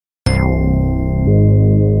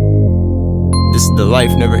This is the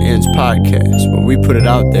Life Never Ends podcast, where we put it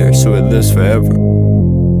out there so it lives forever.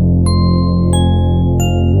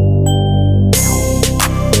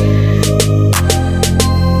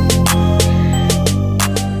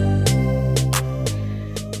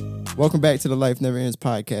 Welcome back to the Life Never Ends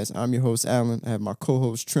podcast. I'm your host, Alan. I have my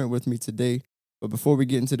co-host, Trent, with me today. But before we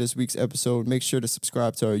get into this week's episode, make sure to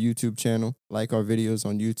subscribe to our YouTube channel, like our videos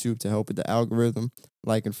on YouTube to help with the algorithm,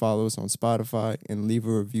 like and follow us on Spotify, and leave a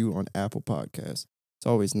review on Apple Podcasts. It's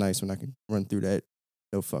always nice when I can run through that.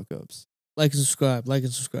 No fuck-ups. Like and subscribe.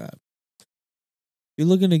 If you're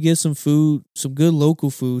looking to get some food, some good local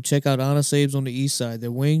food, check out Honest Abe's on the east side. Their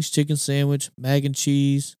wings, chicken sandwich, mac and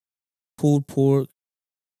cheese, pulled pork,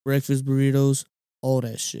 breakfast burritos, all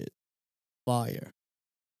that shit. Fire.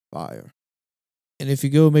 And if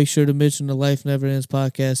you go, make sure to mention the Life Never Ends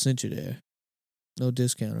podcast sent you there. No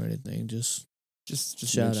discount or anything. Just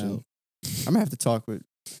shout mention. out. I'm gonna have to talk with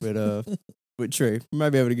Trey. We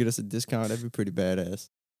might be able to get us a discount. That'd be pretty badass.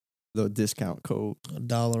 Little discount code.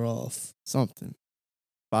 $1 off. Something.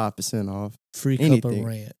 5% off. Free Anything. cup of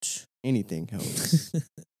ranch. Anything helps.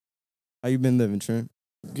 How you been living, Trent?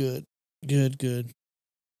 Good.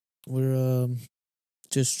 We're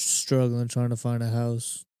just struggling trying to find a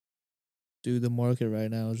house. Dude, the market right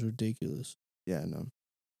now is ridiculous. Yeah, I know.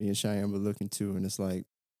 Me and Cheyenne were looking too, and it's like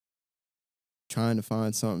trying to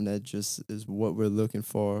find something that just is what we're looking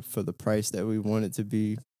for the price that we want it to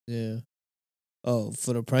be. Yeah. Oh,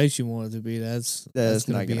 for the price you want it to be, that's not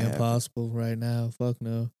gonna be gonna impossible right now. Fuck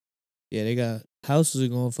no. Yeah, they got houses are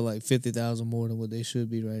going for like 50,000 more than what they should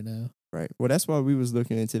be right now. Right. Well, that's why we was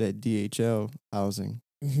looking into that DHL housing,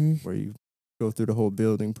 where you go through the whole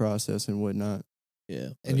building process and whatnot. Yeah,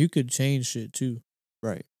 and you could change shit too.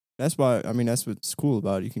 Right. That's why, I mean, that's what's cool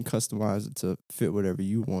about it. You can customize it to fit whatever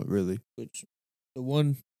you want, really. Which the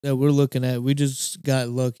one that we're looking at, we just got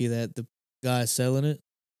lucky that the guy selling it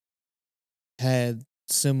had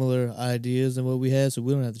similar ideas than what we had, so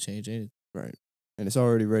we don't have to change anything. Right. And it's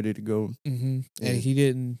already ready to go. And he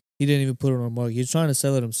didn't even put it on the market. He's trying to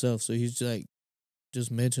sell it himself, so he's like just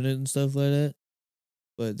mention it and stuff like that.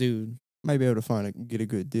 But dude, might be able to get a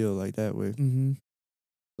good deal like that way.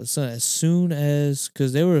 But son, as soon as,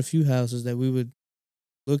 because there were a few houses that we would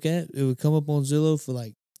look at, it would come up on Zillow for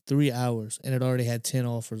like 3 hours, and it already had 10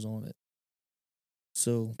 offers on it.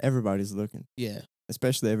 So everybody's looking. Yeah.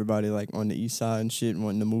 Especially everybody like on the east side and shit,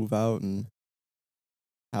 wanting to move out and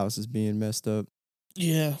houses being messed up.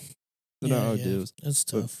 Yeah. So there are deals. That's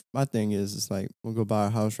tough. But my thing is, it's like, we'll go buy a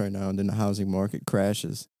house right now, and then the housing market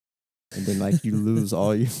crashes. And then like you lose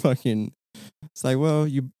all your fucking... It's like, well,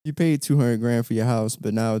 you paid $200,000 for your house,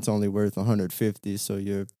 but now it's only worth $150,000. So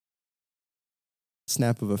you're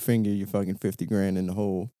snap of a finger, you're fucking $50,000 in the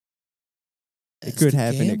hole. That's it could the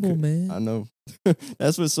happen. Gamble, man. I know.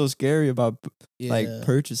 That's what's so scary about like Yeah.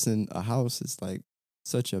 purchasing a house. It's like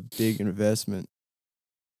such a big investment.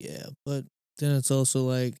 Yeah, but then it's also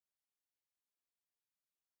like,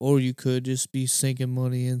 or you could just be sinking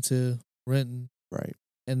money into renting, right,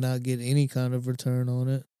 and not get any kind of return on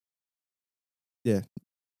it. Yeah,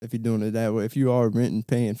 if you're doing it that way, if you are renting,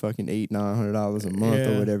 paying fucking $800-900 a month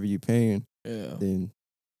or whatever you paying, then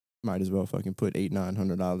might as well fucking put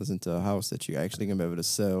 $800-900 into a house that you're actually gonna be able to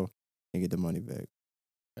sell and get the money back.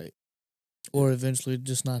 Right. Or eventually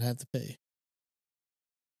just not have to pay.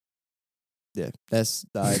 Yeah, that's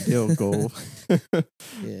the ideal goal.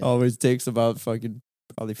 Always takes about fucking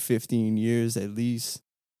probably 15 years at least.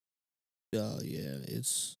 Oh yeah,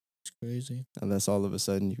 it's crazy. Unless all of a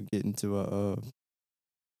sudden you get into a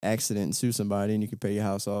accident and sue somebody and you can pay your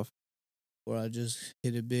house off. Or I just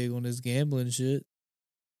hit it big on this gambling shit.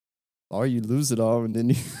 Or you lose it all and then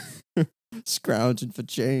you scrounging for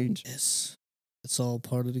change. Yes. It's all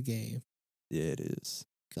part of the game. Yeah, it is.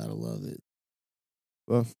 Gotta love it.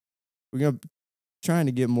 Well, we're going to trying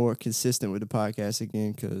to get more consistent with the podcast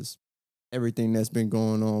again, because everything that's been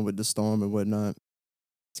going on with the storm and whatnot,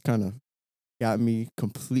 it's kind of got me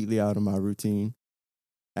completely out of my routine.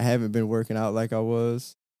 I haven't been working out like I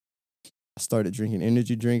was. I started drinking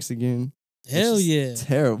energy drinks again. Hell yeah.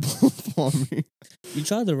 Terrible for me. You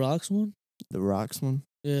tried the Rocks one? The Rocks one?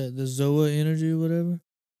 Yeah, the Zoa Energy or whatever.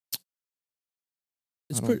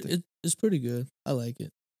 It's pretty good. I like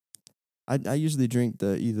it. I usually drink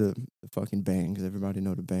either the fucking Bangs. Everybody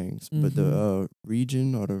know the Bangs. But the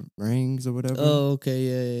Region or the Rangs or whatever. Oh,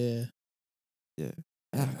 okay. Yeah.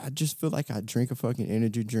 I just feel like I drink a fucking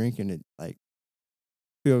energy drink and it like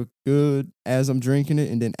feel good as I'm drinking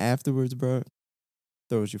it, and then afterwards, bro,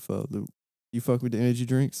 throws you for a loop. You fuck with the energy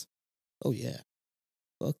drinks? Oh yeah.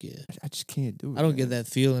 Fuck yeah. I just can't do it. I don't get that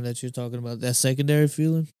feeling that you're talking about. That secondary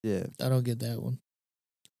feeling? Yeah. I don't get that one.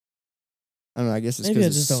 I don't know. I guess it's Maybe I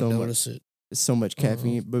because just don't notice it. it's so much Uh-uh.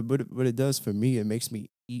 caffeine. But what it does for me, it makes me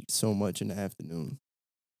eat so much in the afternoon.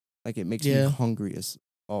 Like it makes me Yeah. hungry as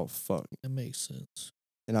all fuck. That makes sense.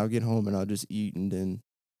 And I'll get home and I'll just eat and then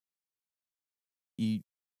eat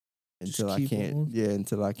Just until I keep can't. on. Yeah,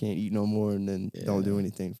 until I can't eat no more, and then don't do Yeah.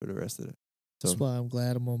 anything for the rest of it. That's So why I'm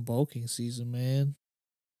glad I'm on bulking season, man.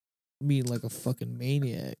 I'm eating like a fucking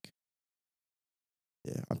maniac.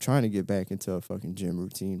 yeah, I'm trying to get back into a fucking gym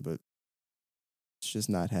routine, but it's just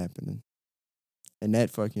not happening. And that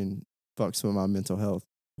fucking fucks with my mental health.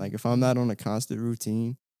 Like if I'm not on a constant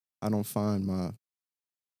routine, I don't find my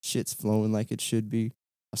shit's flowing like it should be.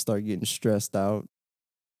 I start getting stressed out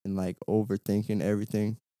and like overthinking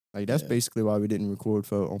everything. Like that's Yeah. basically why we didn't record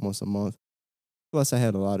for almost a month. Plus, I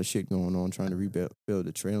had a lot of shit going on trying to rebuild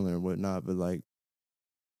the trailer and whatnot. But like,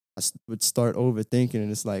 would start overthinking,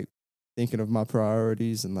 and it's like thinking of my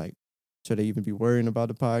priorities and like, should I even be worrying about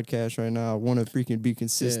the podcast right now? I want to freaking be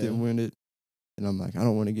consistent Yeah. with it. And I'm like, I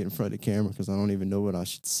don't want to get in front of the camera because I don't even know what I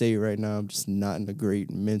should say right now. I'm just not in a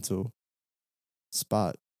great mental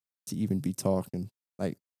spot to even be talking.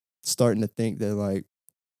 Like, starting to think that, like,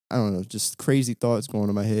 I don't know, just crazy thoughts going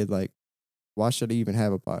in my head. Like, why should I even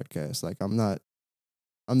have a podcast? Like, I'm not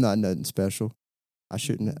nothing special. I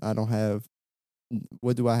shouldn't, I don't have,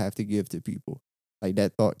 what do I have to give to people? Like,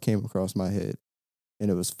 that thought came across my head and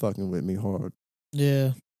it was fucking with me hard.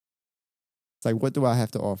 Yeah. It's like, what do I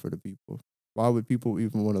have to offer to people? Why would people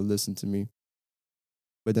even want to listen to me?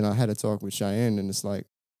 But then I had a talk with Cheyenne, and it's like,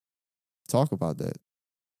 talk about that.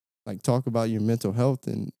 Like, talk about your mental health,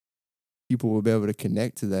 and people will be able to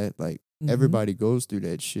connect to that. Like, everybody goes through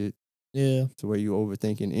that shit Yeah. to where you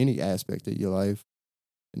overthinking any aspect of your life.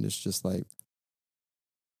 And it's just like,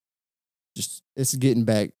 it's getting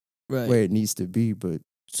back Right. where it needs to be. But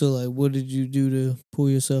So, like, what did you do to pull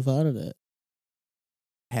yourself out of that?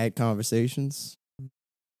 had conversations.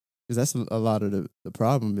 Because that's a lot of the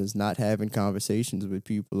problem is not having conversations with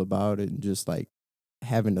people about it and just like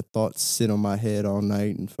having the thoughts sit on my head all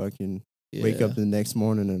night and fucking wake up the next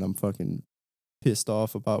morning and I'm fucking pissed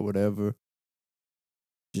off about whatever.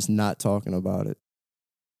 Just not talking about it.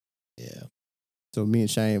 Yeah. So me and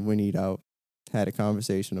Cheyenne went eat out, had a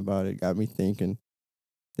conversation about it, got me thinking.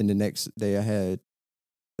 Then the next day I had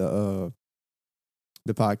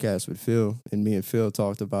the podcast with Phil, and me and Phil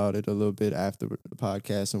talked about it a little bit after the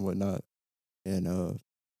podcast and whatnot. And I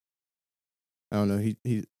don't know,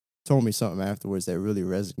 he told me something afterwards that really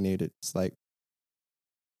resonated. It's like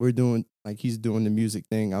we're doing, like he's doing the music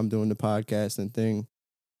thing, I'm doing the podcasting thing.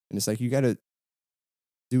 And it's like you gotta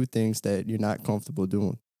do things that you're not comfortable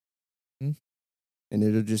doing. Mhm. And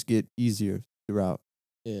it'll just get easier throughout.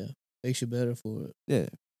 Yeah. Makes you better for it. Yeah.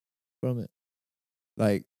 From it.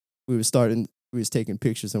 Like we was taking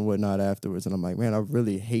pictures and whatnot afterwards, and I'm like, man, I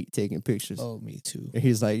really hate taking pictures. Oh, me too. And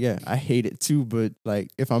he's like, yeah, I hate it too, but like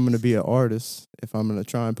if I'm gonna be an artist, if I'm gonna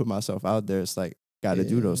try and put myself out there, it's like gotta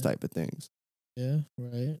do those type of things. Yeah,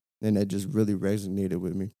 right. And that just really resonated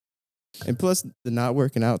with me. And plus the not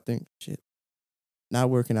working out thing,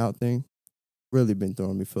 really been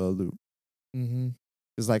throwing me for a loop. Mm-hmm.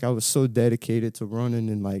 Cause like I was so dedicated to running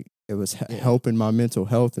and like it was helping my mental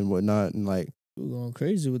health and whatnot, and like We were going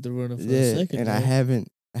crazy with the running for a second. And though.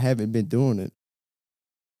 I haven't been doing it.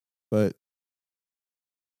 But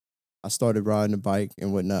I started riding a bike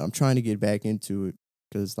and whatnot. I'm trying to get back into it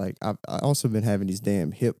because like I also been having these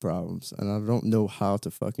damn hip problems and I don't know how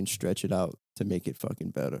to fucking stretch it out to make it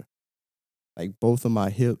fucking better. Like both of my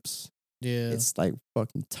hips, it's like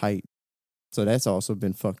fucking tight. So that's also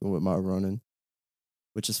been fucking with my running,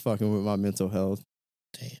 which is fucking with my mental health.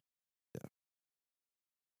 Damn. Yeah.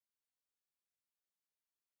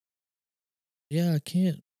 Yeah, I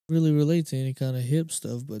can't really relate to any kind of hip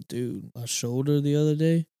stuff, but dude, my shoulder the other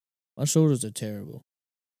day, my shoulders are terrible.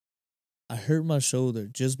 I hurt my shoulder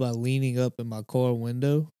just by leaning up in my car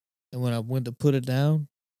window, and when I went to put it down,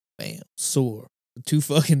 bam, sore for 2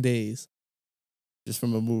 fucking days. Just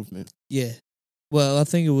from a movement. Yeah. Well, I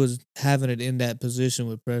think it was having it in that position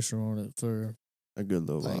with pressure on it for A good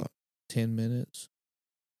little like while. 10 minutes.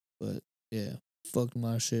 But yeah, fucked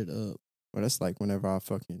my shit up. Well, that's like whenever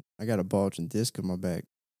I got a bulging disc in my back.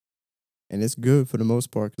 And it's good for the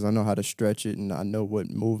most part because I know how to stretch it and I know what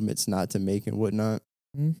movements not to make and whatnot.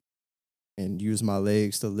 Mm-hmm. And use my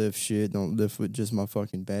legs to lift shit. Don't lift with just my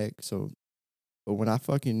fucking back. So, but when I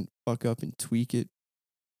fucking fuck up and tweak it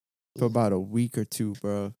for about a week or two,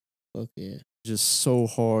 bro, Fuck yeah. just so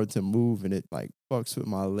hard to move and it like fucks with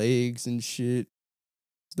my legs and shit.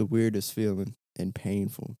 It's the weirdest feeling and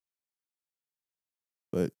painful.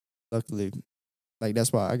 But luckily, Like,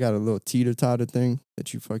 that's why I got a little teeter-totter thing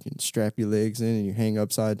that you fucking strap your legs in and you hang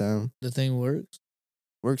upside down. The thing works.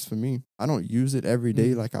 Works for me. I don't use it every day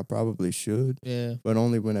Mm. like I probably should, Yeah. but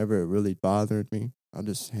only whenever it really bothered me. I'll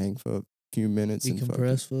just hang for a few minutes and fucking,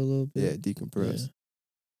 Decompress for a little yeah, bit. decompress. Yeah.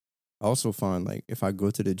 I also find, like, if I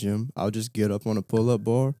go to the gym, I'll just get up on a pull-up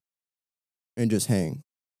bar and just hang.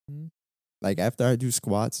 Mhm. Like, after I do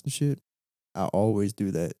squats and shit, I always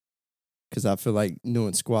do that. Because I feel like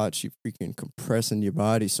doing squats, you freaking compressing your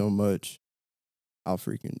body so much. I'll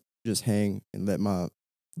freaking just hang and let my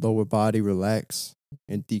lower body relax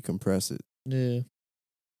and decompress it. Yeah. You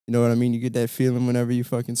know what I mean? You get that feeling whenever you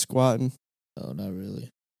fucking squatting. Oh, not really.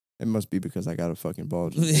 It must be because I got a fucking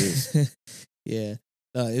bulge in this. Yeah.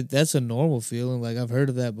 That's a normal feeling. Like I've heard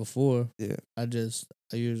of that before. Yeah. I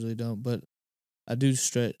usually don't, but I do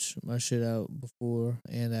stretch my shit out before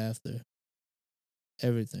and after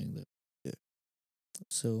everything though. Yeah.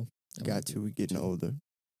 So I Got might to. do We it getting too. older.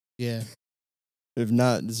 Yeah. If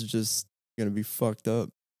not, this is just gonna be fucked up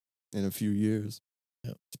in a few years.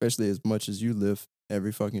 Yep. Especially as much as you lift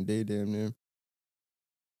every fucking day, damn near.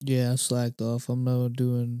 Yeah, I slacked off. I'm now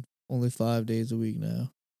doing only 5 days a week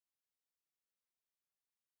now.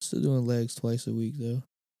 Still doing legs twice a week though.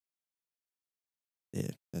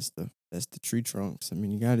 Yeah, that's the tree trunks. I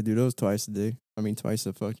mean, you got to do those twice a day. I mean, twice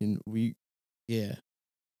a fucking week. Yeah.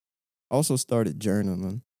 Also started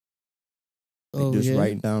journaling, like Oh just yeah.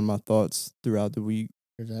 writing down my thoughts throughout the week.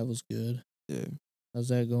 That was good. Yeah, How's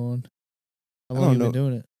that going? How I long don't you been know.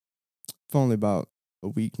 doing it? For only about a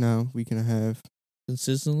week now, week and a half.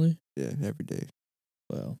 Consistently? Yeah, every day.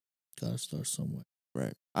 Well, gotta start somewhere.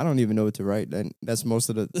 Right. I don't even know what to write. And that's most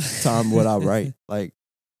of the time what I write. Like,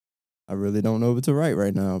 I really don't know what to write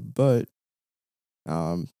right now. But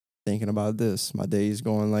thinking about this. My day is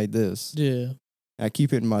going like this. Yeah. I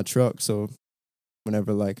keep it in my truck, so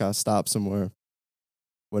whenever like I stop somewhere,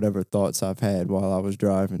 whatever thoughts I've had while I was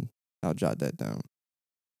driving, I'll jot that down.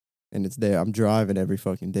 And it's there. I'm driving every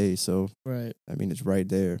fucking day, so Right. I mean it's right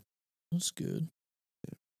there. That's good.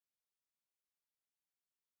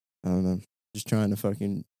 I don't know. Just trying to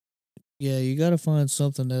fucking Yeah, you gotta find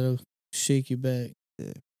something that'll shake you back.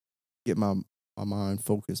 get my mind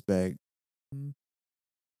focused back. Mhm.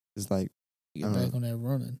 It's like, Get back on that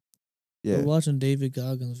running. yeah. We're watching David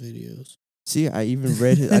Goggins videos. See, I even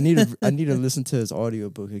read his. I need to listen to his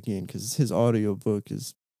audiobook again because his audiobook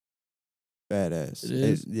is badass. It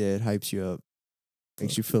is? It hypes you up,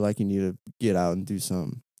 makes you feel like you need to get out and do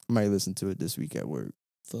something. I might listen to it this week at work.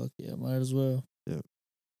 Fuck yeah, might as well.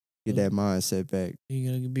 Get that mindset back.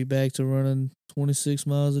 You're gonna be back to running 26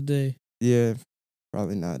 miles a day. Yeah,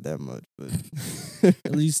 probably not that much, but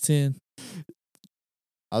At least 10.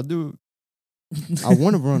 I'll do. I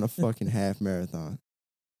want to run a fucking half marathon.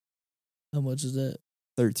 How much is that?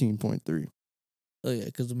 13.3. Oh yeah,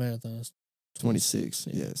 because the marathon is 26.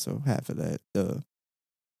 Yeah, so half of that. But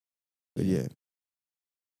yeah,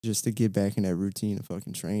 just to get back in that routine of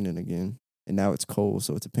fucking training again. And now it's cold,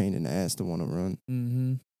 so it's a pain in the ass to want to run.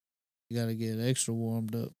 Mm-hmm. You gotta get extra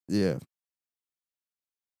warmed up. Yeah.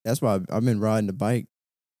 That's why I've been riding the bike.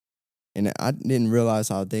 And I didn't realize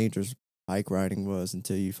how dangerous bike riding was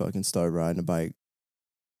until you fucking start riding the bike.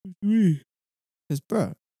 Because,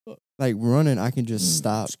 bro, like running, I can just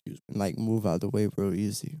stop Excuse me. and like move out the way real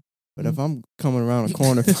easy. But if I'm coming around a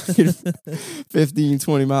corner fucking 15,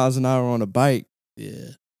 20 miles an hour on a bike, Yeah.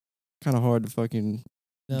 kind of hard to fucking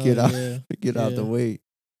No, get out yeah. get out the Yeah. way.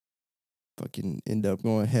 Fucking end up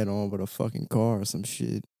going head on with a fucking car or some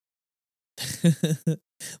shit.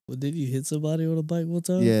 Well, did you hit somebody on a bike one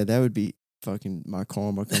time? Yeah, that would be fucking my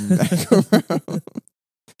karma coming back around.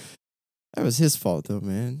 That was his fault though,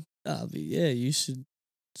 man. I mean, yeah, you should.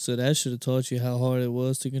 So that should have taught you how hard it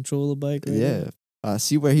was to control a bike. Right? Yeah. I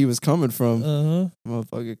see where he was coming from. Uh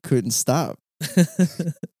Motherfucker couldn't stop. huh.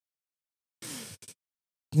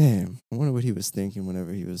 Damn. I wonder what he was thinking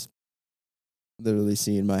whenever he was literally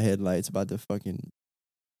seeing my headlights about to fucking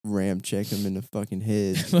ram check him in the fucking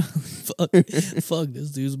head. Fuck,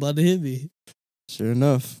 this dude's about to hit me. Sure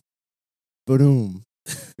enough. Boom.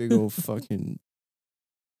 Big old fucking.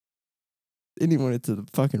 Then he wanted to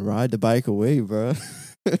fucking ride the bike away, bro.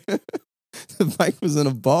 The bike was in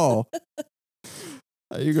a ball.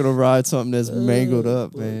 How you gonna ride something that's mangled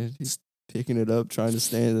up, boy. man? He's picking it up, trying to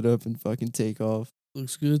stand it up and fucking take off.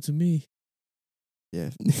 Looks good to me. Yeah,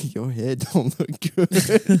 your head don't look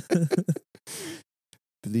good.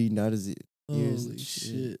 Bleeding out his ears. Holy and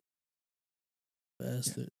shit.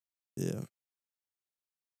 Bastard. Yeah.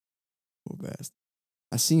 Poor bastard.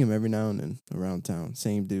 I see him every now and then around town.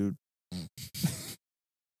 Same dude.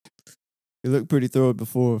 He looked pretty throwed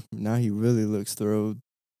before. Now he really looks throwed.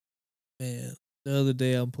 Man, The other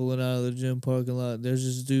day, I'm pulling out of the gym parking lot. There's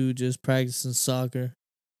this dude just practicing soccer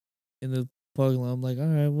in the parking lot. I'm like, all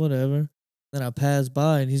right, whatever. Then I pass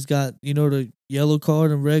by and he's got, the yellow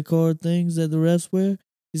card and red card things that the refs wear.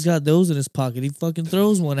 He's got those in his pocket. He fucking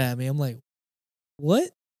throws one at me. I'm like, what?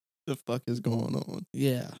 The fuck is going on?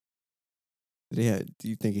 Yeah. Do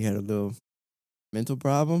you think he had a little mental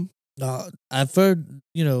problem? No, I've heard,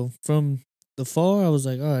 from the far, I was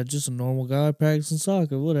like, all right, just a normal guy practicing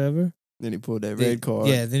soccer, whatever. Then he pulled that red card.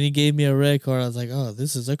 Yeah, then he gave me a red card. I was like, oh,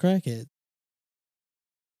 this is a crackhead.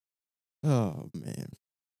 Oh man.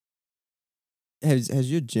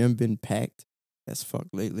 Has your gym been packed as fuck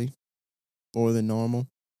lately? More than normal?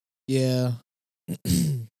 Yeah.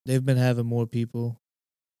 They've been having more people,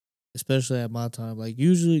 especially at my time. Like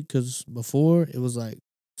usually, because before it was like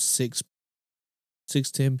 10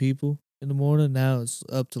 people in the morning. Now it's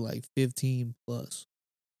up to like 15 plus.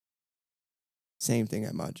 Same thing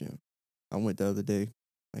at my gym. I went the other day,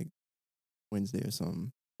 like Wednesday or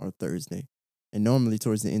something, or Thursday. And normally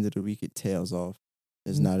towards the end of the week, it tails off.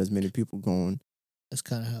 There's not as many people going. That's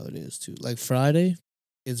kind of how it is too. Like Friday,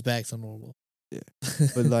 it's back to normal. Yeah.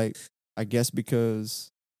 But like, I guess because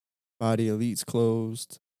Body Elite's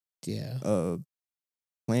closed. Yeah.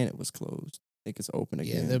 Planet was closed. I think it's open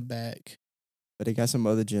again. Yeah, they're back. But they got some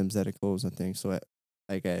other gyms that are closed, I think. So at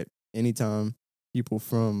any time, people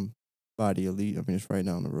from Body Elite, I mean, it's right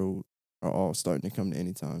down the road, are all starting to come to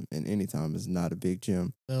Anytime. And Anytime is not a big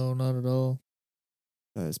gym. No, not at all.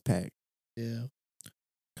 It's packed. Yeah.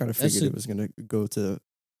 Kind of figured it was going to go to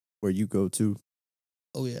where you go to.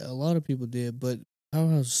 Oh, yeah. A lot of people did. But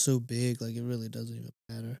Powerhouse is so big, like, it really doesn't even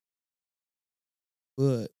matter.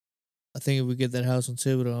 But I think if we get that house in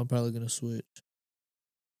Thibodeau, I'm probably going to switch.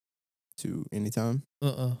 To Anytime?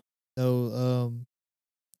 No,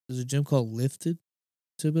 there's a gym called Lifted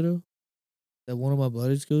Thibodeau that one of my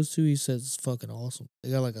buddies goes to. He says it's fucking awesome.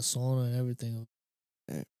 They got like a sauna and everything.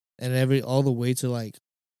 Yeah. And all the weights are like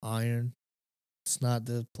iron. It's not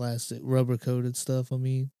the plastic rubber coated stuff. I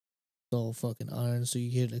mean, it's all fucking iron, so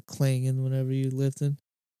you hear the clanging whenever you're lifting.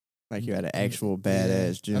 Like you had an actual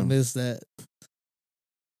badass gym. I miss that.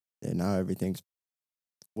 Yeah, now everything's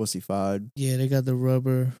wussified. Yeah, they got the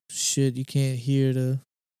rubber shit. You can't hear the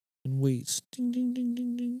weights. Ding, ding, ding,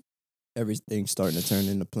 ding, ding. Everything's starting to turn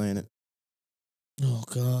into Planet. Oh,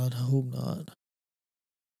 God. I hope not.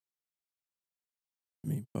 I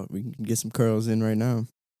mean, but we can get some curls in right now.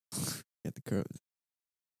 Get the curls.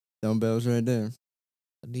 Dumbbells right there.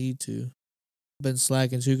 I need to. I've been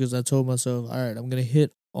slacking too because I told myself, all right, I'm going to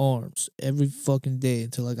hit arms every fucking day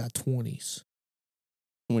until I got 20s.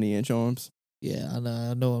 20-inch arms? Yeah, I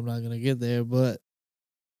know I'm not going to get there, but.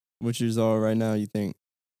 What yours are right now, you think?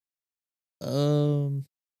 You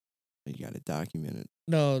got it documented.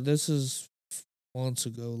 No, this is months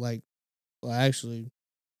ago. Actually,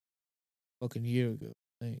 fucking year ago,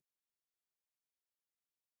 I think.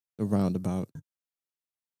 A roundabout.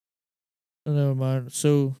 Oh, never mind.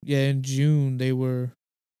 So, yeah, in June, they were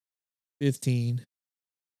 15.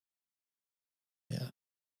 Yeah.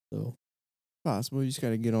 So. Possible. You just got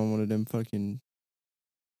to get on one of them fucking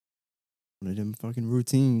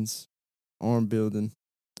routines. Arm building.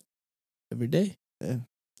 Every day. Yeah.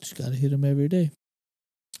 Just got to hit them every day.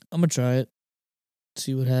 I'm going to try it.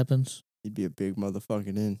 See what happens. You'd be a big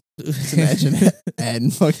motherfucker then. Just imagine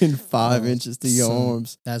adding fucking 5 inches to your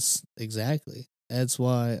arms. That's exactly. That's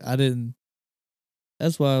why I'm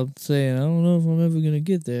saying I don't know if I'm ever going to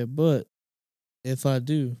get there, but if I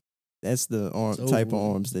do. That's the type of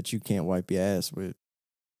arms that you can't wipe your ass with.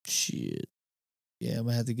 Shit. Yeah, I'm going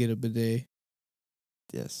to have to get a bidet.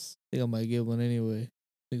 Yes. I think I might get one anyway.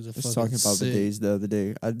 I was talking about bidets the other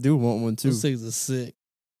day. I do want one too. Those things are sick.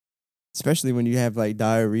 Especially when you have like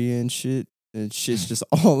diarrhea and shit, and shit's just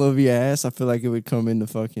all over your ass. I feel like it would come into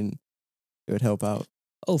it would help out.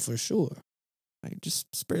 Oh, for sure. Like just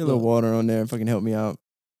spray a little water on there and fucking help me out.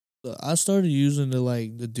 I started using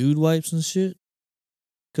the dude wipes and shit,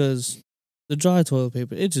 because the dry toilet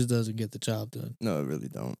paper, it just doesn't get the job done. No, it really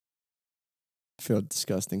don't. I feel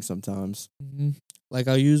disgusting sometimes. Mm-hmm. Like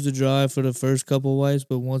I'll use the dry for the first couple wipes,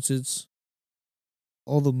 but once it's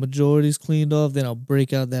all the majority's cleaned off, then I'll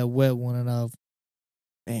break out that wet one and I'll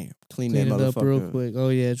clean that it up real quick. Oh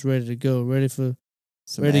yeah, it's ready to go. Ready to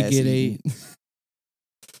get ate.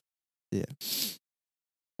 Yeah.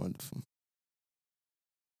 Wonderful.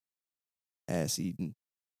 Ass eating.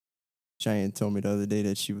 Cheyenne told me the other day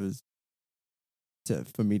that she was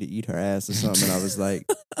for me to eat her ass or something, and I was like,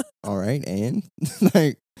 all right, and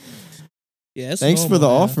like, yeah, thanks for the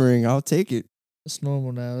offering. I'll take it. It's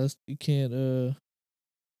normal now. You can't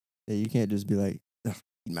Yeah, you can't just be like, eat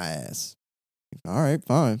my ass. All right,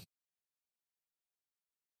 fine.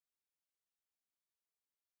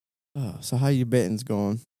 So how your betting's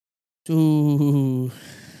going? Ooh,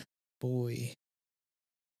 boy.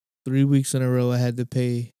 3 weeks in a row I had to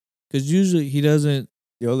pay. Because usually he doesn't.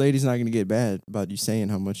 Your lady's not gonna get mad about you saying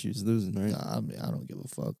how much you was losing, right? Nah, I mean, I don't give a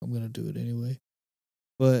fuck. I'm going to do it anyway.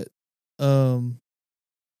 But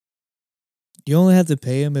you only have to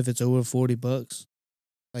pay him if it's over $40.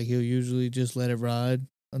 Like he'll usually just let it ride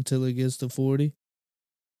until it gets to 40.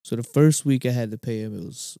 So the first week I had to pay him, it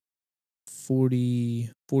was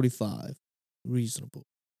 40, 45. Reasonable.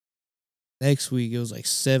 Next week it was like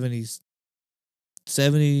 70,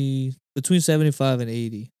 between 75 and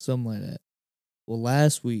 80, something like that. Well,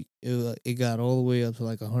 last week it got all the way up to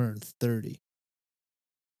like 130.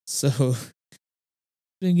 So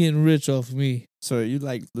been getting rich off of me. So you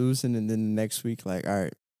like losing, and then the next week, like, all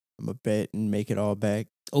right, I'm gonna bet and make it all back.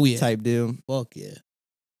 Oh yeah, Type deal. fuck yeah.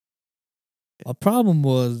 My problem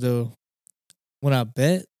was though, when I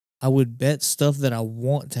bet, I would bet stuff that I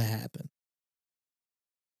want to happen.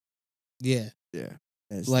 Yeah. Yeah.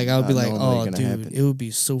 It's Like I would be not like, normally oh gonna dude, happen. it would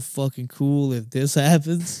be so fucking cool if this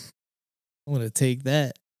happens. I'm gonna take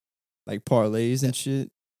that. Like parlays and shit.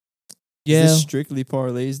 Yeah. Is this strictly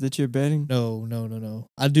parlays that you're betting? No.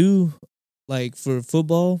 I do, like for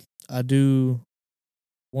football, I do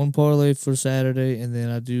one parlay for Saturday, and then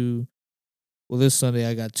I do, well, this Sunday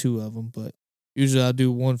I got 2 of them, but usually I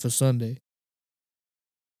do one for Sunday.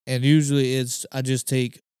 And usually I just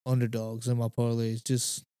take underdogs in my parlays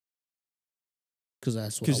just because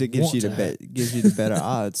that's what I Because it gives want you to the happen. gives you the better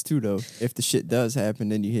odds too, though. If the shit does happen,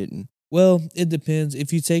 then you hitting. Well, it depends.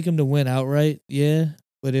 If you take them to win outright, yeah.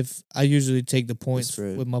 But if I usually take the points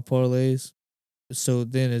spread. with my parlays, so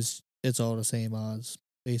then it's all the same odds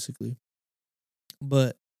basically.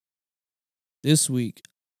 But this week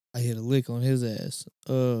I hit a lick on his ass.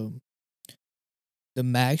 The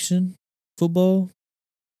Maction football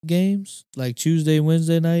games, like Tuesday,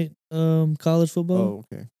 Wednesday night, college football. Oh,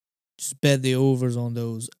 okay. Just bet the overs on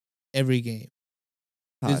those every game.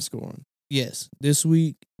 High scoring. Yes. This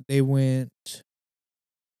week they went,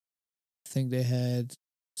 I think they had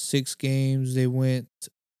 6 games. They went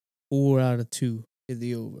 4 out of 2 hit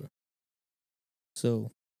the over. So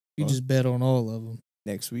you just bet on all of them.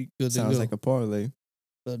 Next week Good to sounds go. like a parlay.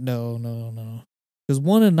 But no. Because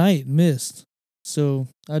one a night missed. So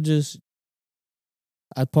I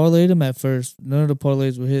parlayed them at first. None of the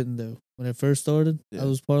parlays were hitting though. When it first started, Yeah. I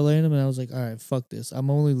was parlaying them and I was like, all right, fuck this. I'm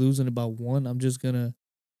only losing about 1. I'm just going to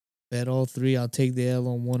bet all 3. I'll take the L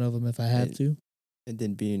on one of them if I have to. And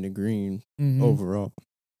then be in the green Mhm. overall.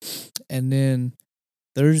 And then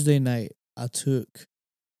Thursday night, I took,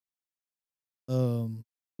 who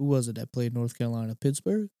was it that played North Carolina?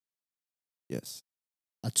 Pittsburgh? Yes.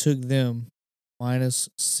 I took them minus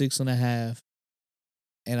 6.5.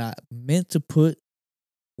 And I meant to put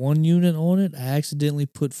 1 unit on it. I accidentally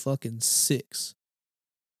put fucking 6.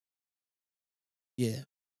 Yeah.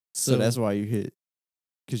 So that's why you hit.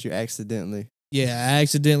 Because you accidentally. Yeah, I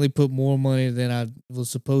accidentally put more money than I was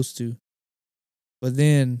supposed to. But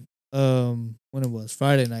then, when it was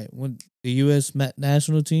Friday night, when the U.S.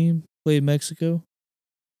 national team played Mexico,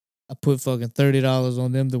 I put fucking $30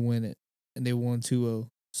 on them to win it, and they won 2-0.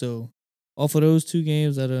 So off of those 2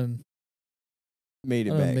 games, I done Made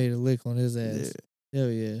it back. made a lick on his ass. Yeah.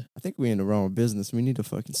 Hell yeah. I think we in the wrong business. We need to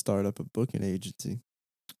fucking start up a booking agency.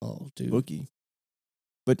 Oh, dude. Bookie.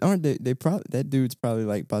 But aren't they probably, that dude's probably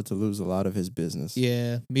like about to lose a lot of his business.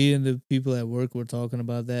 Yeah, me and the people at work were talking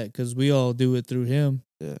about that because we all do it through him.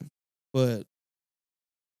 Yeah. But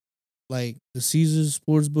like the Caesars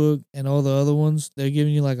Sportsbook and all the other ones, they're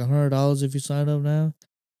giving you like $100 if you sign up now.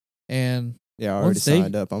 And yeah, I already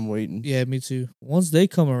signed up. I'm waiting. Yeah, me too. Once they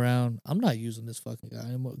come around, I'm not using this fucking guy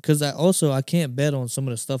anymore because I can't bet on some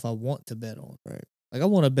of the stuff I want to bet on. Right. Like I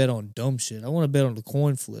want to bet on dumb shit. I want to bet on the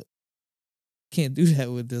coin flip. Can't do that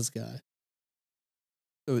with this guy.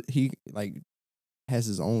 So he like has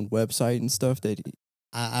his own website and stuff that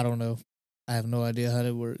I don't know. I have no idea how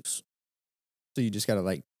that works. So you just gotta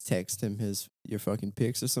like text him your fucking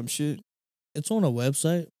pics or some shit. It's on a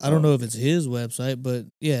website. I don't know if it's his website, but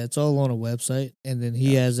yeah, it's all on a website. And then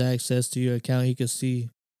he has access to your account. He can see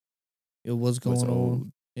what's going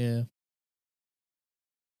on. Yeah.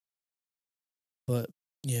 But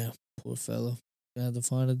yeah, poor fella. Gonna have to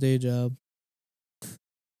find a day job.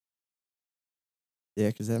 Yeah,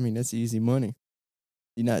 because I mean that's easy money.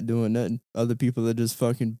 You're not doing nothing. Other people are just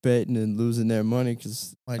fucking betting and losing their money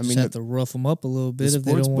because Might just have to rough them up a little bit if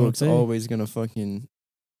they don't want to pay. always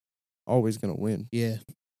gonna win. Yeah.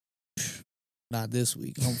 Not this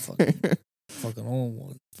week. I'm fucking on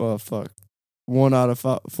one. Fuck. 1 out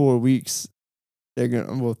of 4 weeks, they're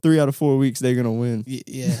gonna 3 out of 4 weeks they're gonna win.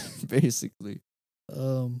 Yeah. Basically.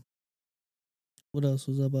 What else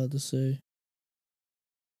was I about to say?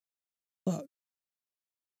 Fuck.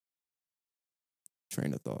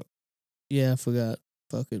 Train of thought. Yeah, I forgot.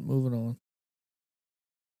 Fuck it. Moving on.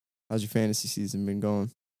 How's your fantasy season been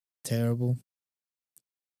going? Terrible.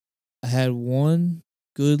 I had one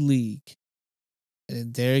good league. And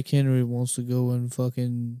then Derrick Henry wants to go and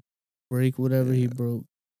fucking break whatever he Yeah. broke.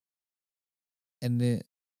 And then,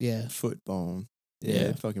 yeah, Foot bone. Yeah, Yeah.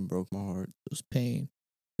 it fucking broke my heart. it was pain.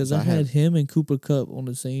 Because So I I had have- him and Cooper Cup on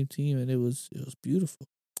the same team, and it was beautiful.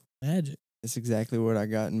 Magic. That's exactly what I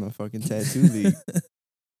got in my fucking tattoo league.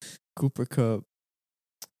 Cooper Cup,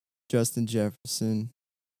 Justin Jefferson,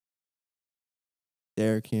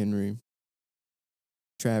 Derrick Henry,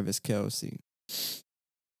 Travis Kelce.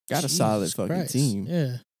 Got a solid Jesus fucking Christ. team.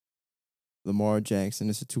 Yeah. Lamar Jackson.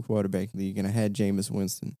 It's a 2-quarterback league, and I had Jameis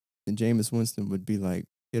Winston. And Jameis Winston would be like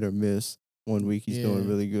hit or miss. One week he's doing Yeah.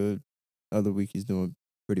 really good. Other week he's doing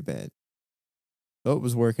pretty bad. So it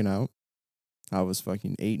was working out. I was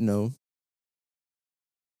fucking 8-0.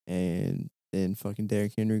 And then fucking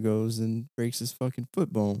Derrick Henry goes and breaks his fucking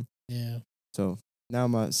foot bone. Yeah. So now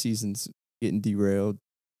my season's getting derailed.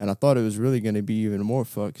 And I thought it was really going to be even more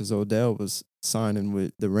fucked because Odell was signing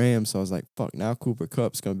with the Rams. So I was like, fuck, now Cooper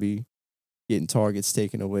Kupp's going to be getting targets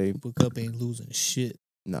taken away. Cooper Cup ain't losing shit.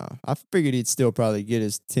 Nah, I figured he'd still probably get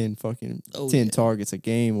his 10 Oh, 10 yeah. targets a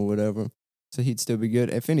game or whatever. So he'd still be good.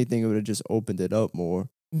 If anything, it would have just opened it up more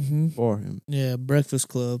Mm-hmm. for him. Yeah, Breakfast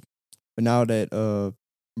Club. But now that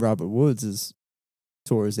Robert Woods is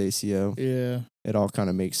tore his ACL, Yeah. it all kind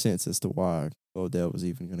of makes sense as to why Odell was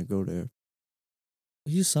even going to go there.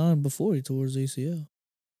 He signed before he tore his ACL.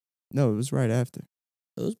 No, it was right after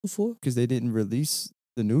It was before. because they didn't release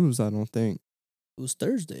the news, I don't think, It was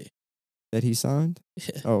Thursday. that he signed.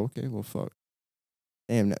 Yeah. Oh, okay. Well, fuck.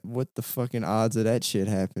 Damn, what the fucking odds of that shit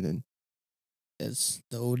happening? That's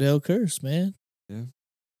the Odell curse, man. Yeah.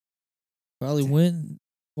 Probably went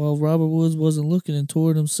while Robert Woods wasn't looking and tore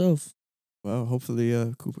it himself. Well, hopefully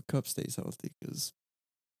Cooper Kupp stays healthy because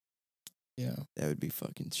Yeah. that would be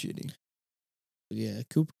fucking shitty. But yeah,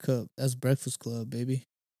 Cooper Cup. That's Breakfast Club, baby.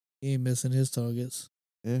 He ain't missing his targets.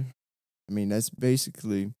 Yeah. I mean, that's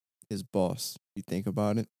basically his boss, if you think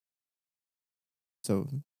about it. So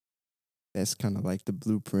that's kind of like the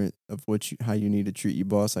blueprint of how you need to treat your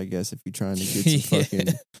boss, I guess, if you're trying to get some Yeah.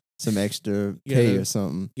 fucking some extra You pay gotta- or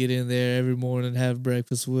something. Get in there every morning, have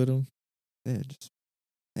breakfast with him. Yeah, just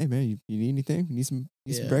hey man, you need anything? You need some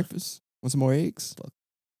Yeah. breakfast? Want some more eggs?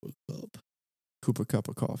 Cooper Cup. Cooper Cup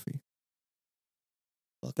of coffee.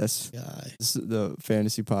 Fuck That's guy. this is the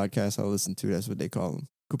fantasy podcast I listen to. That's what they call him.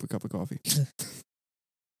 Cooper Cup of coffee.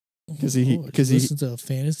 'Cause he- Lord, 'cause you he- listen to a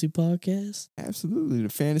fantasy podcast? Absolutely, the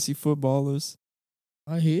fantasy footballers.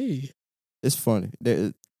 I hear you. It's funny.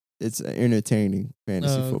 It's an entertaining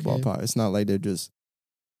fantasy Oh, football okay. pod. It's not like they're just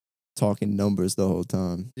talking numbers the whole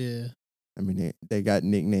time. Yeah. I mean, they got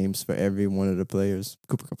nicknames for every one of the players.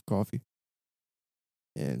 Cooper Cup of coffee.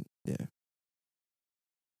 And yeah,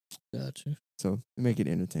 Gotcha. so they make it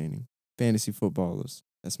entertaining. Fantasy footballers.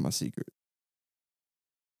 That's my secret.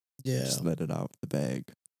 Yeah. Just let it out the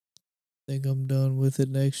bag. Think I'm done with it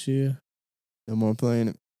next year. No more playing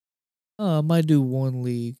it. I might do one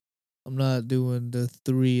league. I'm not doing the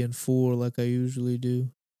 3 and 4 like I usually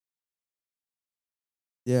do.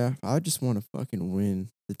 Yeah, I just want to fucking win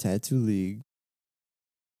the tattoo league.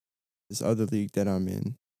 This other league that I'm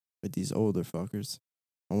in with these older fuckers.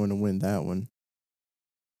 I want to win that one.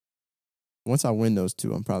 Once I win those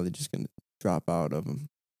two, I'm probably just going to drop out of them.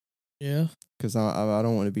 Yeah. Because I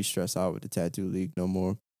don't want to be stressed out with the tattoo league no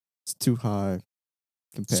more. It's too high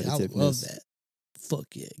See, competitiveness. I love that. Fuck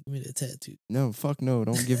yeah. Give me the tattoo. No, fuck no.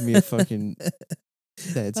 Don't give me a fucking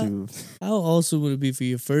tattoo. How awesome would it be for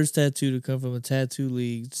your first tattoo to come from a tattoo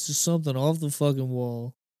league? It's just something off the fucking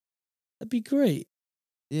wall. That'd be great.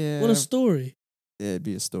 Yeah. What a story. Yeah, it'd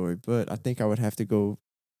be a story. But I think I would have to go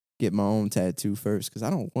get my own tattoo first because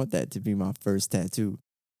I don't want that to be my first tattoo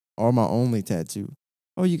or my only tattoo.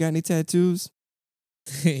 Oh, you got any tattoos?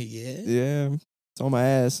 Yeah. Yeah. It's on my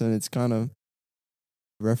ass and it's kind of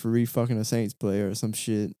referee fucking a Saints player or some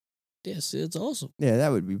shit. Yes, it's awesome. Yeah,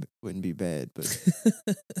 that wouldn't be bad, but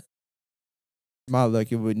my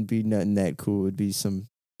luck, it wouldn't be nothing that cool. It'd be some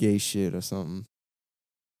gay shit or something.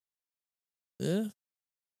 Yeah.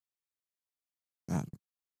 I don't-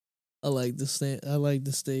 I like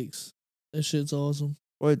the stakes. That shit's awesome.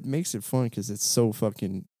 Well, it makes it fun because it's so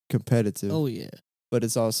fucking competitive. Oh yeah. But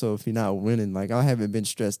it's also, if you're not winning, like I haven't been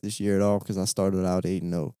stressed this year at all because I started out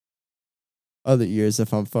 8-0. Other years,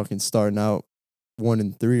 if I'm fucking starting out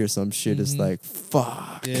 1-3 or some shit, it's Mhm. like,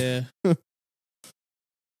 fuck. Yeah.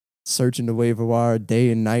 searching the waiver wire day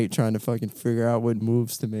and night trying to fucking figure out what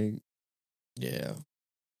moves to make. Yeah.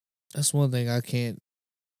 That's one thing I can't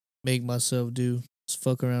make myself do. Is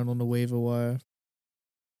fuck around on the waiver wire.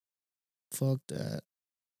 Fuck that.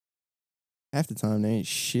 Half the time, there ain't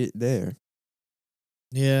shit there.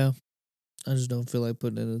 Yeah. I just don't feel like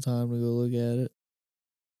putting in the time to go look at it.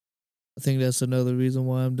 I think that's another reason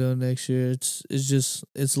why I'm done next year.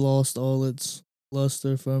 It's lost all its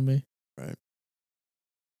luster from me. Right.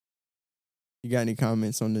 You got any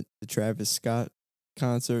comments on the Travis Scott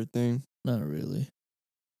concert thing? Not really.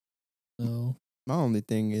 No. My only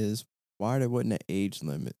thing is, why there wasn't an age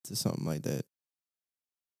limit to something like that?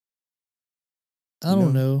 I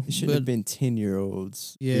don't know. It shouldn't have been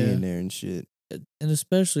 10-year-olds being there and shit. And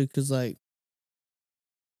especially because, like,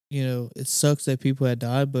 you know, it sucks that people had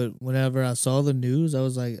died, but whenever I saw the news, I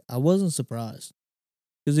was like, I wasn't surprised.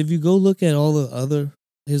 Because if you go look at all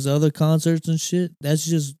his other concerts and shit, that's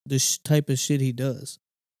just the type of shit he does.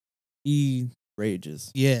 He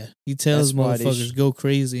rages. Yeah, he tells motherfuckers go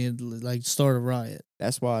crazy and like start a riot.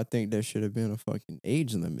 That's why I think there should have been a fucking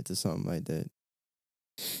age limit to something like that.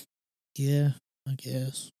 Yeah, I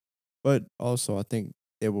guess. But also, I think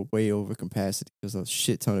they were way over capacity because a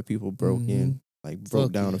shit ton of people broke in, like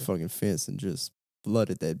broke down a fucking fence and just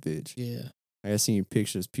flooded that bitch. Yeah. I seen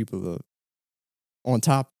pictures, people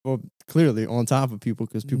clearly on top of people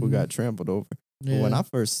because people got trampled over. Yeah. But when I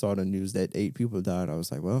first saw the news that 8 people died, I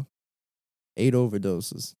was like, well, 8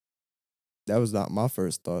 overdoses. That was not my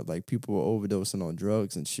first thought. Like, people were overdosing on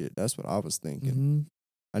drugs and shit. That's what I was thinking. Mm-hmm.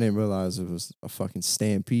 I didn't realize it was a fucking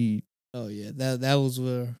stampede. Oh yeah, that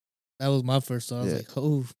was my first thought. I was like,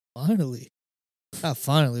 oh, finally, not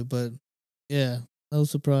finally, but yeah, no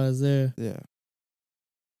surprise there. Yeah,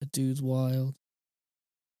 that dude's wild.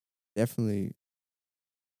 Definitely.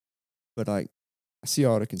 But like, I see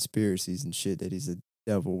all the conspiracies and shit that he's a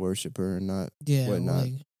devil worshiper and not whatnot.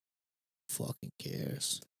 Like, fucking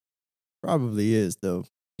cares. Probably is though.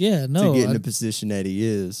 Yeah, no. To get in the position that he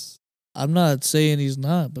is. I'm not saying he's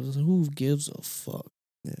not, but who gives a fuck?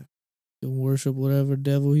 Yeah. He can worship whatever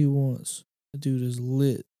devil he wants. The dude is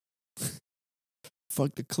lit.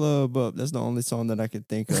 Fuck the club up. That's the only song that I can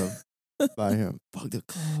think of by him. Fuck the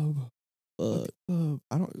club. Fuck the club.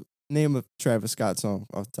 I don't name a Travis Scott song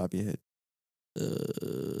off the top of your head.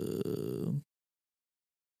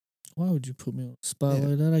 Why would you put me on the spot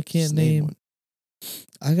like that? I can't name one.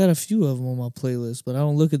 I got a few of them on my playlist, but I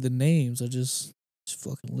don't look at the names. I just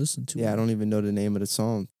fucking listen to them. Yeah, I don't even know the name of the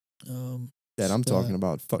song that I'm talking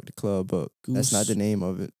about. Fuck the club up. That's not the name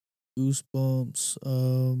of it.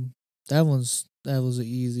 Goosebumps. That was an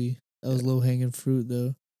easy. That was low hanging fruit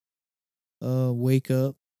though. Wake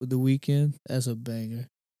Up with The Weeknd. That's a banger.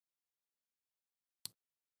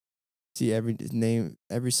 See,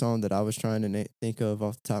 every song that I was trying to think of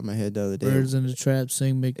off the top of my head the other day. Birds in the Trap,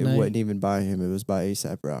 Sing McKnight. It wasn't even by him. It was by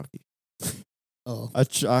A$AP Rocky. Oh.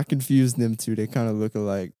 I confused them two. They kind of look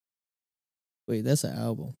alike. Wait, that's an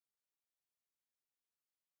album.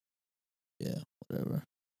 Yeah, whatever.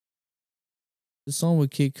 The song with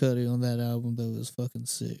Kid Cudi on that album, though, is fucking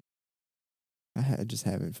sick. I just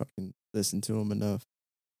haven't fucking listened to him enough.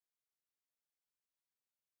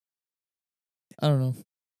 I don't know.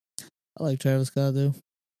 I like Travis Scott, though.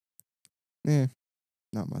 Yeah,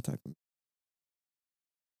 not my type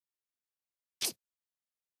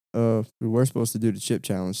of... we were supposed to do the chip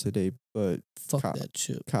challenge today, but fuck that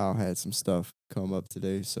chip. Kyle had some stuff come up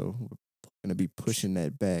today, so we're gonna be pushing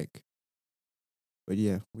that back. But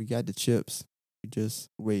yeah, we got the chips. We just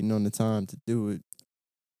waiting on the time to do it.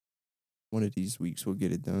 One of these weeks we'll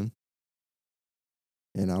get it done.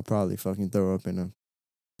 And I'll probably fucking throw up in a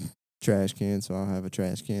trash can, so I'll have a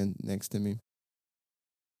trash can next to me.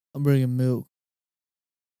 I'm bringing milk.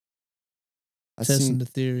 Testing the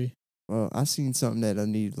theory. Well, I seen something that I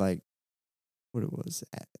need, like, what it was,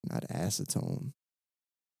 not acetone.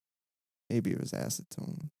 Maybe it was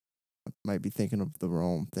acetone. I might be thinking of the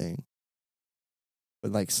wrong thing.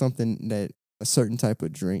 But like something that, a certain type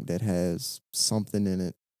of drink that has something in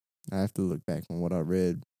it. I have to look back on what I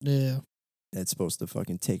read. Yeah. That's supposed to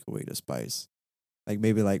fucking take away the spice. Like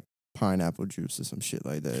maybe like pineapple juice or some shit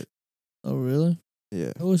like that. Oh, really?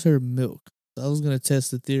 Yeah. I always heard milk. I was going to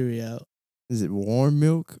test the theory out. Is it warm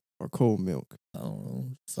milk or cold milk? I don't know.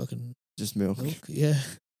 Fucking just milk. Yeah.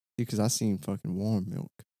 Because I seen fucking warm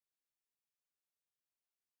milk.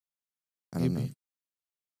 I don't know.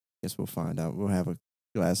 Guess we'll find out. We'll have a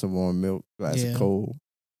glass of warm milk, glass of cold.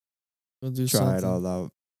 We'll do Try it all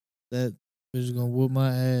out. That bitch is gonna whoop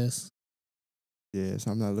my ass. Yes,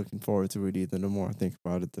 I'm not looking forward to it either. The more I think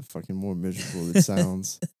about it, the fucking more miserable it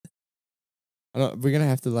sounds. We're gonna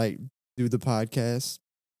have to like do the podcast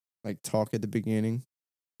like talk at the beginning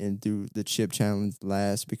and do the chip challenge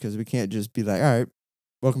last, because we can't just be like, all right,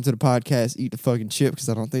 welcome to the podcast, eat the fucking chip, because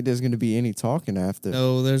I don't think there's going to be any talking after.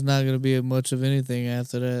 No, there's not going to be much of anything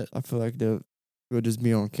after that. I feel like we'll just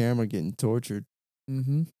be on camera getting tortured,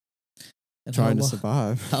 Mm-hmm. And trying to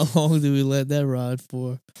survive. How long do we let that ride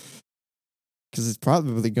for? Because it's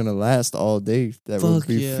probably going to last all day. That we'll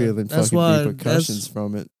be feeling fucking repercussions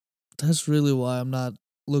from it. That's really why I'm not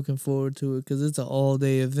looking forward to it, because it's an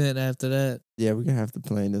all-day event after that. Yeah, we're going to have to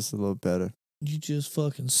plan this a little better. You just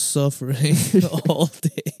fucking suffering all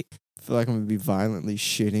day. I feel like I'm going to be violently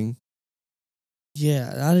shitting.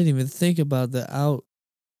 Yeah, I didn't even think about the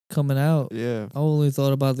coming out. Yeah. I only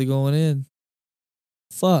thought about the going in.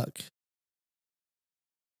 Fuck.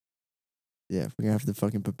 Yeah, we're going to have to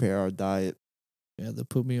fucking prepare our diet. You have to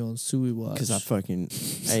put me on Suey watch. Because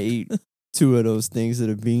I ate 2 of those things of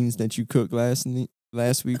the beans that you cooked last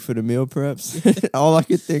week for the meal preps. All I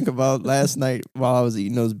could think about last night while I was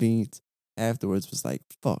eating those beans afterwards was like,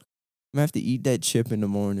 fuck, I'm going to have to eat that chip in the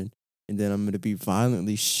morning, and then I'm going to be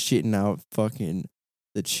violently shitting out fucking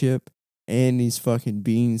the chip and these fucking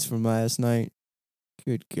beans from last night.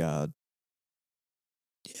 Good God.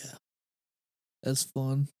 Yeah. That's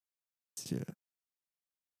fun. Yeah.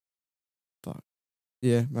 Fuck.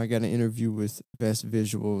 Yeah, I got an interview with Best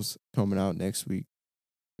Visuals coming out next week.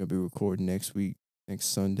 Gonna be recording next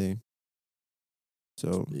Sunday.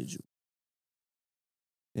 So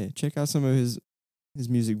yeah, check out some of his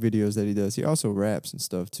music videos that he does. He also raps and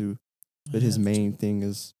stuff too, but his main thing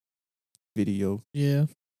is video. Yeah.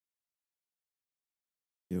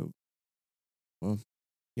 Yo. Well,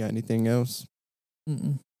 you got anything else?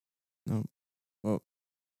 Mm-mm. No. Well,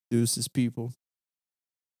 deuces, people.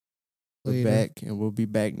 Later. We're back, and we'll be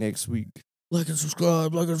back next week. Like and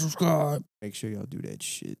subscribe. Make sure y'all do that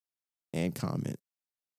shit and comment.